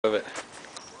of it.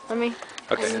 Let me.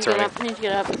 Okay, it's get running. up. I need to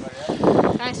get up.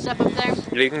 Can I step up there?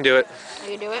 You can do it. I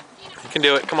can do it. You can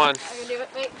do it. Come on. I can do it.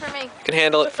 Wait for me. You can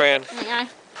handle it, Fran. Okay.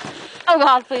 Oh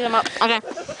God, please, I'm up. Okay.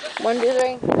 1, 2,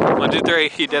 3. 1, 2,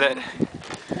 3. You did it.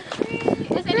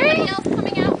 Is anybody else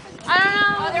coming out? I don't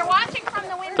know. Oh, they're watching from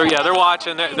the window. Yeah, they're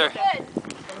watching. They're. Good.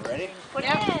 Ready? Put it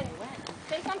in.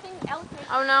 Say something else.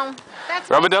 Oh no. That's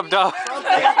Rub-a-dub-dub.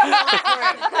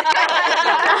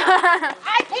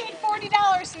 I paid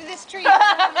 $40 for this tree.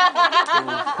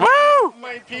 Woo!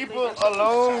 My people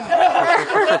alone.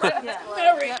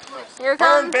 Here it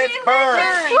Burn, comes. bitch,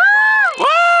 burn. Woo!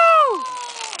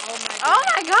 Oh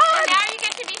my God. Now you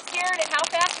get to be scared at how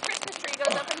fast the Christmas tree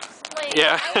goes up in flames.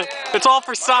 Yeah, it's all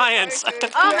for science.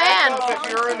 Oh man. If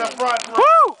you're in the front row.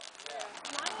 Woo!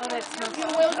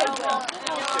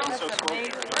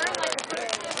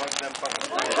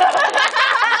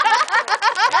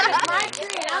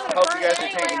 Hope you guys are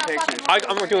taking pictures.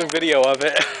 I'm doing video of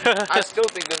it. I still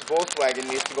think this Volkswagen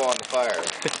needs to go on the fire.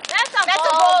 That's a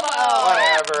Volvo.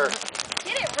 Whatever.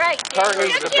 Get it right. Car You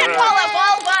needs to can't burn. call a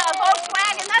Volvo a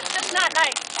Volkswagen. That's just not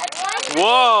nice.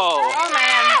 Whoa! Oh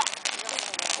man.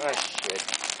 Oh shit.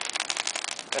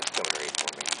 That's still great for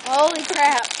me. Holy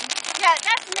crap. Yeah,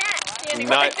 that's Matt standing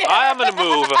right there. I'm gonna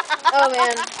move. Oh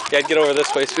man. Yeah, get over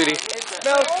this way, sweetie.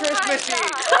 Smells Christmassy.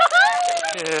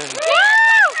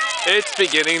 It's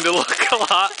beginning to look a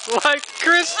lot like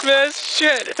Christmas.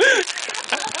 Shit. Why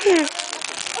are you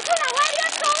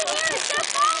calling here? It's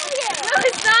just all here. No,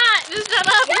 it's not. Just shut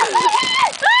up.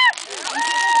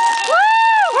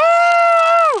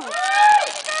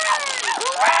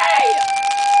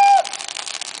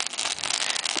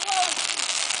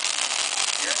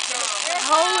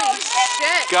 Holy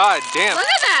shit. God damn. Look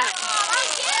at that.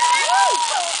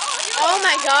 Oh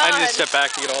my God. I need to step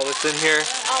back to get all this in here.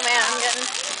 Oh man, I'm getting.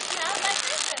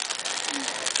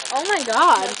 Oh my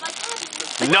God.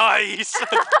 Nice.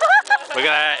 Look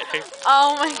at that.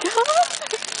 Oh my God.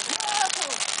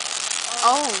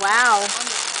 Oh wow.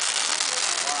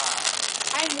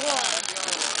 I won.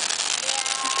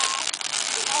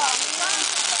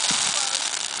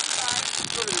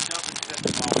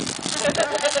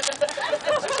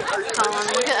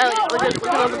 Look at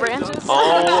all the branches.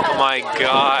 Oh my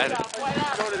God.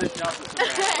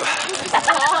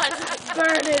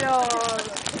 Burn it all.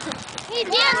 Hey,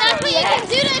 Dan, that's what you can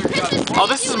do to a Christmas tree. Oh,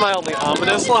 this is mildly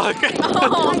ominous. Look.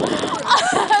 Oh,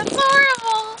 that's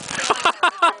horrible.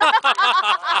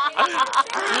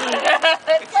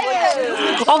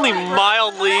 Only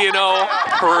mildly, you know,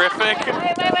 horrific.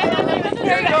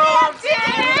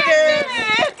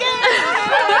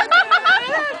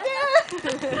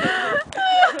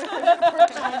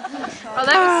 Oh,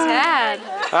 that was sad.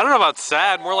 I don't know about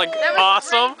sad, more like That was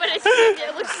awesome. great, but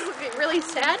it looks really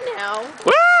sad now.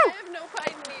 Woo!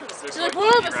 She's like,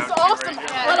 whoa, this is awesome.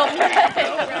 Little oh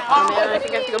man, I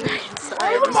think I have to go back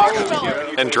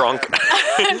inside. And drunk.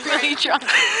 I'm really drunk. What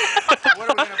are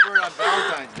we gonna burn on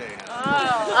Valentine's Day?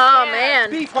 Oh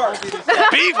man. Beef hearts.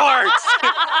 Beef hearts!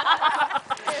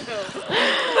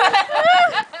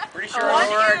 Pretty sure I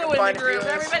know where I can find a few in this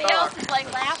Everybody stock. else is like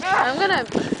laughing. I'm gonna.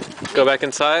 Go back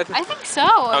inside? I think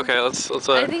so. Okay, let's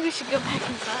I think we should go back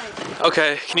inside.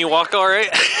 okay, can you walk all right?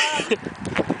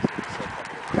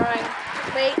 Trying.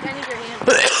 Wait, I need your hand.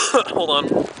 Hold on.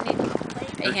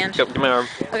 A hand. Give me my arm.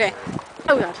 Okay.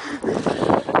 Oh God.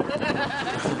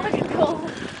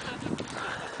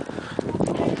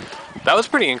 That was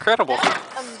pretty incredible.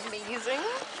 Amazing.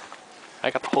 I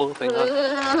got the whole thing on.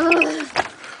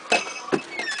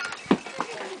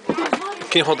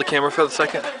 Can you hold the camera for a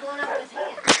second?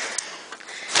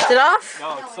 Is it off?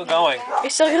 No, it's still going. You're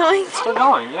still going? Still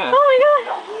going, yeah. Oh my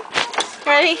God.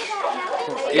 Ready?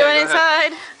 Yeah, Going go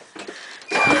inside.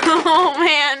 Oh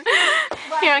man.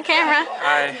 You're on camera.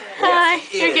 Hi. Hi.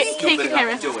 Here, take the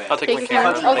camera. I'll take Take my the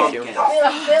camera. camera. Thank you.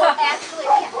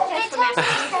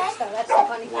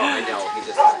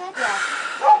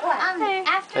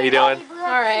 How you doing?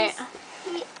 Alright.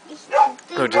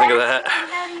 What'd you think of that?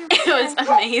 It was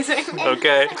amazing.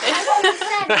 Okay.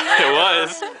 It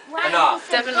was.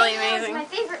 Definitely amazing. My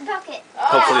favorite bucket.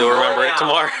 Hopefully you'll remember it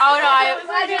tomorrow. Oh no, I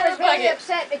was really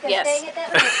upset because Yes. dang it,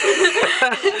 that was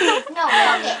no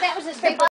bucket. That was his favorite.